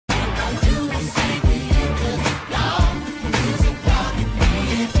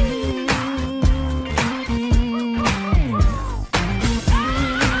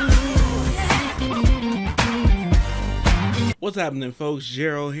What's happening, folks?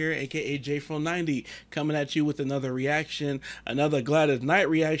 Gerald here, aka J-Fro90, coming at you with another reaction, another Gladys Knight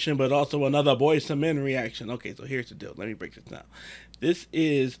reaction, but also another Boyz II Men reaction. Okay, so here's the deal. Let me break this down. This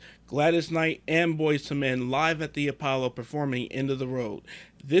is Gladys Knight and Boyz II Men live at the Apollo performing End of the Road.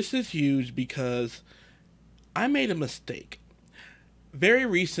 This is huge because I made a mistake. Very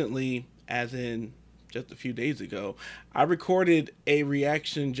recently, as in just a few days ago, I recorded a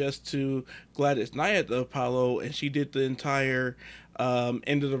reaction just to Gladys Knight at the Apollo, and she did the entire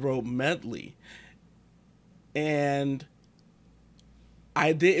End of the Road medley. And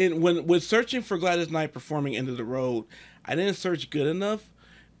I didn't, when searching for Gladys Knight performing End of the Road, I didn't search good enough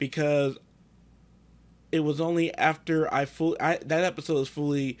because it was only after that episode is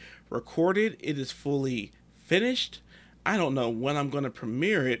fully recorded, it is fully finished. I don't know when I'm going to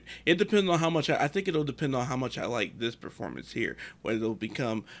premiere it. It depends on how much I think it'll depend on how much I like this performance here, whether it'll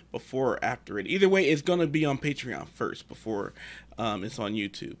become before or after it. Either way, it's going to be on Patreon first before it's on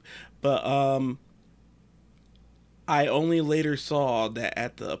YouTube. But I only later saw that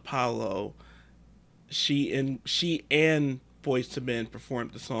at the Apollo, she and Boyz II Men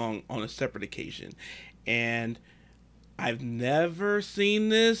performed the song on a separate occasion, and I've never seen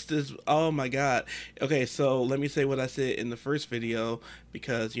this. Oh my God. Okay, so let me say what I said in the first video,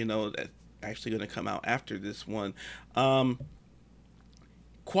 because you know that's actually going to come out after this one.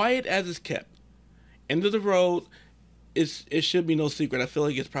 Quiet as it's kept. End of the Road, it should be no secret. I feel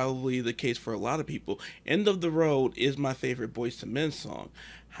like it's probably the case for a lot of people. End of the Road is my favorite Boyz II Men song.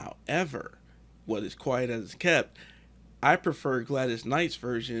 However, what is Quiet as it's kept, I prefer Gladys Knight's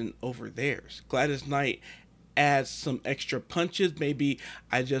version over theirs. Gladys Knight adds some extra punches. Maybe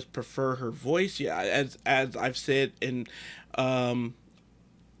I just prefer her voice. Yeah, as I've said in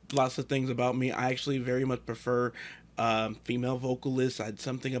lots of things about me, I actually very much prefer female vocalists. I had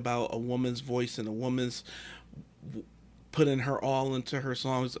something about a woman's voice and a woman's putting her all into her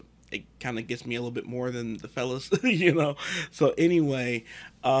songs. It kind of gets me a little bit more than the fellas, you know. So anyway,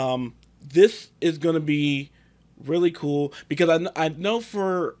 this is going to be really cool because I know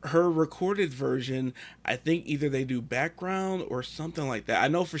for her recorded version, I think either they do background or something like that. I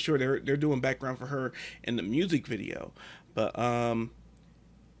know for sure they're doing background for her in the music video, but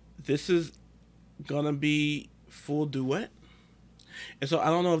this is gonna be full duet, and so I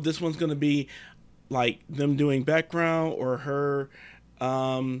don't know if this one's gonna be like them doing background or her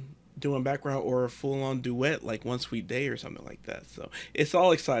doing background or a full-on duet like One Sweet Day or something like that. So it's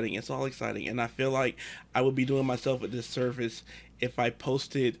all exciting. It's all exciting, and I feel like I would be doing myself a disservice if I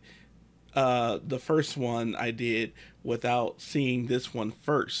posted the first one I did without seeing this one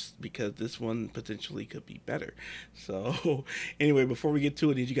first, because this one potentially could be better. So anyway, before we get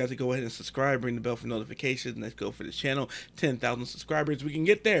to it, I need you guys to go ahead and subscribe, ring the bell for notifications. Let's go for this channel. 10,000 subscribers, we can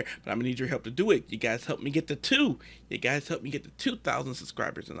get there, but I'm gonna need your help to do it. You guys help me get to 2. You guys help me get to 2,000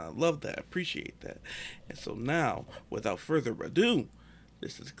 subscribers, and I love that. I appreciate that. And so now, without further ado,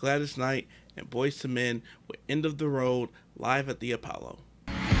 this is Gladys Knight and Boyz II Men with End of the Road live at the Apollo.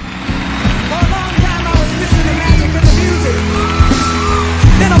 For a long time I was missing the magic of the music.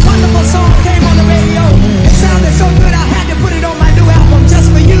 Then a wonderful song came on the radio. It sounded so good I had to put it on my new album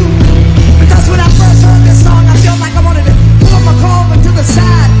just for you. Because when I first heard this song, I felt like I wanted to pull my car over to the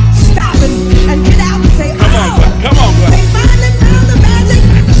side, stop it, and get out and say, oh, come on, they finally found the magic.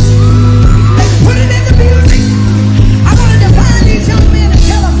 They put it in the music. I wanted to find these young men and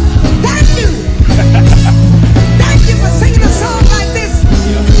tell them, thank you. Thank you for singing a song like this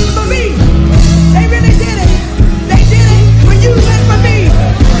for me. They really did it. They did it for you.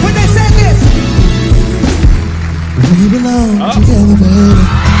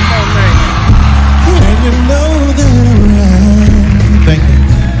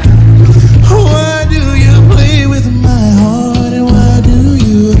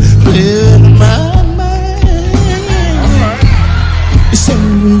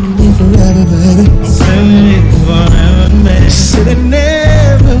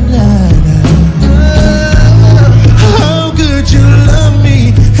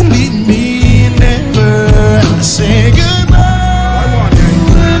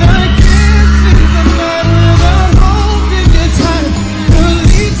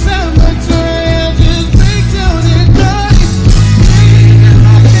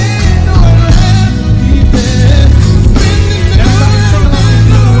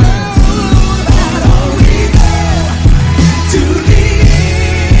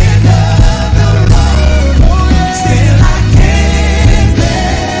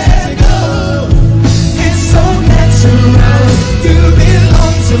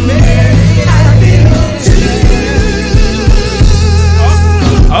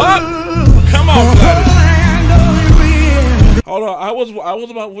 I was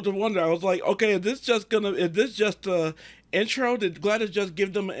about to wonder. I was like, okay, is this just a intro? Did Gladys just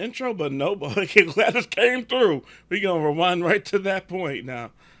give them an intro? But no, but okay, Gladys came through. We gonna rewind right to that point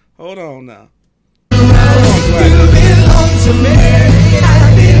now. Hold on now. Hold on, Gladys.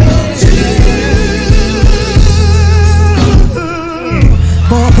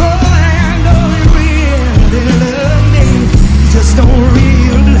 Just don't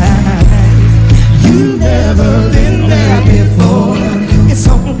realize you've never been there before. It's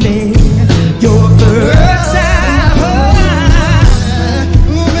only your first time. Oh,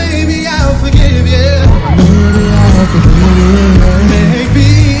 maybe I'll forgive you. Maybe I'll forgive you. Maybe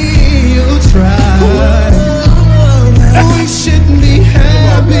you'll try. We shouldn't be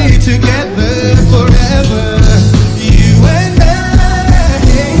happy together forever. You and I.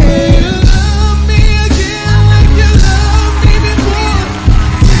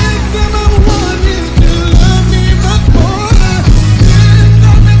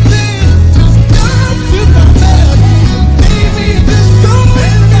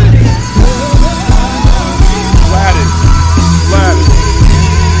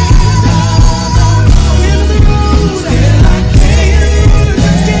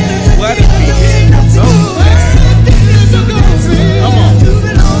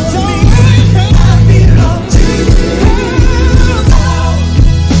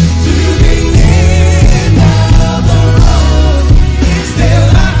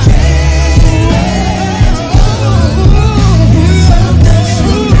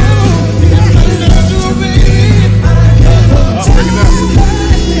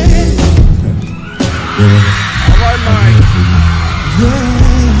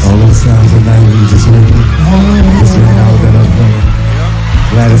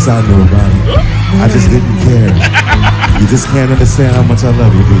 Gladys, I knew about it. I just didn't care. You just can't understand how much I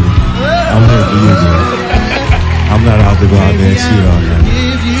love you, baby. I'm here for you, girl. I'm not out to go out there and cheat on you.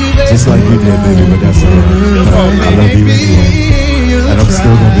 Just like you did, baby, but that's all right. I love you anyway. And I'm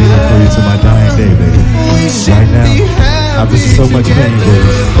still gonna be here for you till my dying day, baby. Right now, I'm just in so much pain,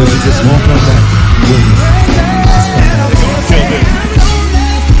 baby. But you just won't come back. Will you?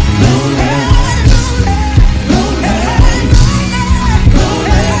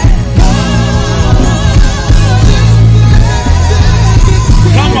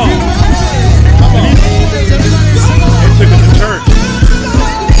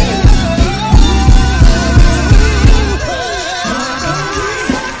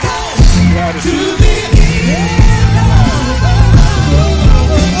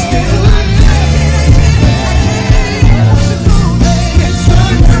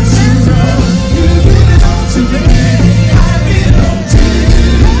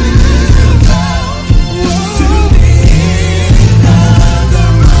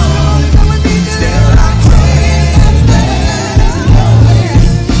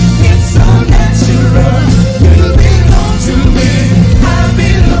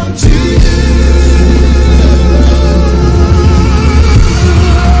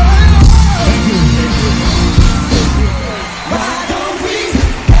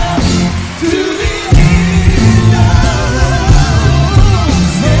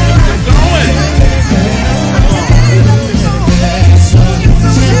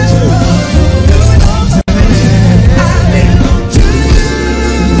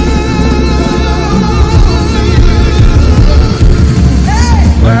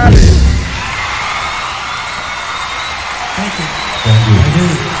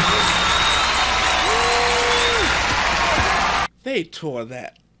 They tore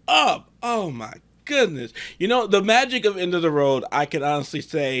that up. Oh my goodness. You know, the magic of End of the Road, I can honestly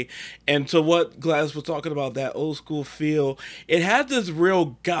say, and to what Gladys was talking about, that old school feel, it has this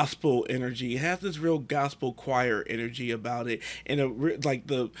real gospel energy. It has this real gospel choir energy about it. And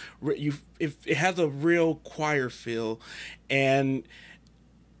it has a real choir feel. And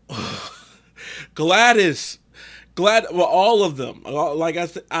Gladys, well, all of them, like I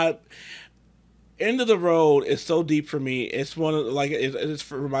said, End of the Road is so deep for me. It's one of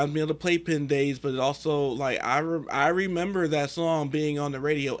it reminds me of the Playpen days, but it also I remember that song being on the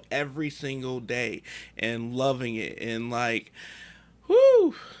radio every single day and loving it and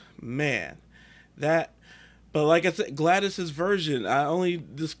whoo, man, that. But like I said, Gladys's version, I only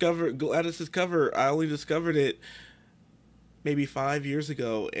discovered Gladys's cover. I only discovered it maybe 5 years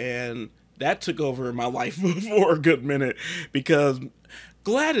ago, and that took over my life for a good minute because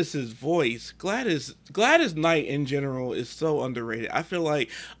Gladys's voice, Gladys Knight in general is so underrated. I feel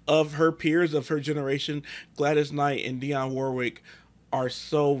like of her peers of her generation, Gladys Knight and Dionne Warwick are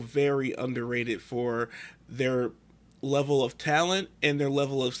so very underrated for their level of talent and their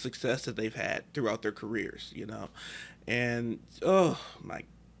level of success that they've had throughout their careers, you know. And oh my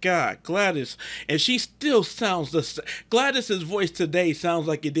God, Gladys, and she still sounds Gladys's voice today sounds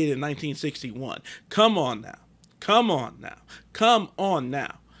like it did in 1961. Come on now, come on now, come on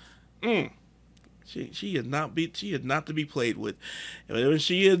now. She is not to be played with. When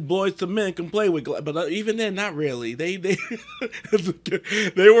she is, Boyz II Men can play with, but even then, not really. They they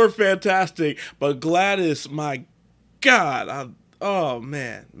were fantastic, but Gladys, my God, oh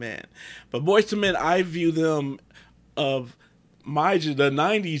man. But Boyz II Men, I view them of the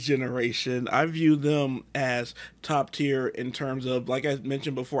 90s generation, I view them as top tier in terms of, like I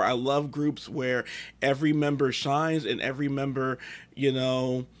mentioned before, I love groups where every member shines and every member, you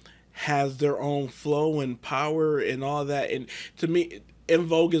know, has their own flow and power and all that. And to me, En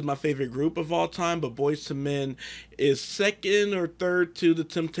Vogue is my favorite group of all time, but Boyz II Men is second or third to the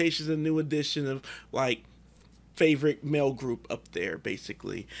Temptations and New Edition of, like, favorite male group up there,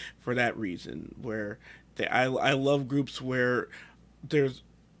 basically, for that reason, where I love groups where there's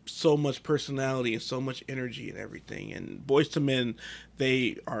so much personality and so much energy and everything. And Boyz II Men,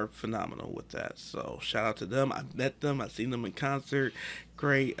 they are phenomenal with that. So shout out to them. I've met them. I've seen them in concert.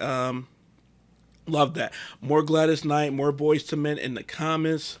 Great. Love that. More Gladys Knight, more Boyz II Men in the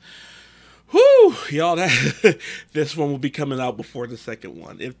comments. Whoo, y'all, this one will be coming out before the second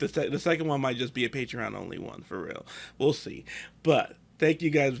one. If the second one might just be a Patreon only one, for real. We'll see. But thank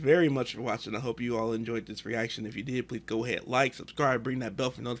you guys very much for watching. I hope you all enjoyed this reaction. If you did, please go ahead, like, subscribe, ring that bell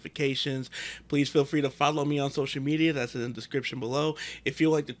for notifications. Please feel free to follow me on social media. That's in the description below. If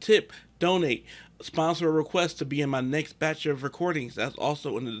you like to tip, donate, sponsor a request to be in my next batch of recordings, that's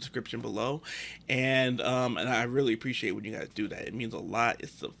also in the description below. And I really appreciate when you guys do that. It means a lot.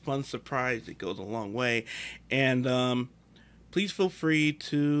 It's a fun surprise. It goes a long way. And please feel free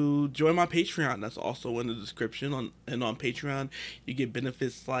to join my Patreon. That's also in the description. And on Patreon, you get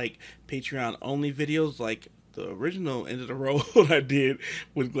benefits like Patreon only videos, like the original End of the Road I did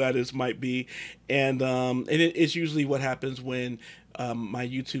with Gladys might be. And it's usually what happens when my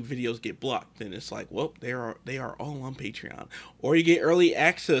YouTube videos get blocked. Then it's like, well, they are all on Patreon. Or you get early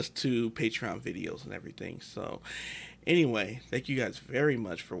access to Patreon videos and everything. So anyway, thank you guys very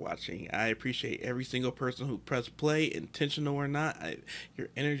much for watching. I appreciate every single person who pressed play, intentional or not. Your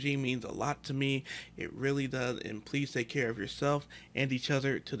energy means a lot to me. It really does. And please take care of yourself and each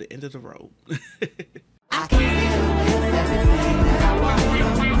other to the end of the road. I can feel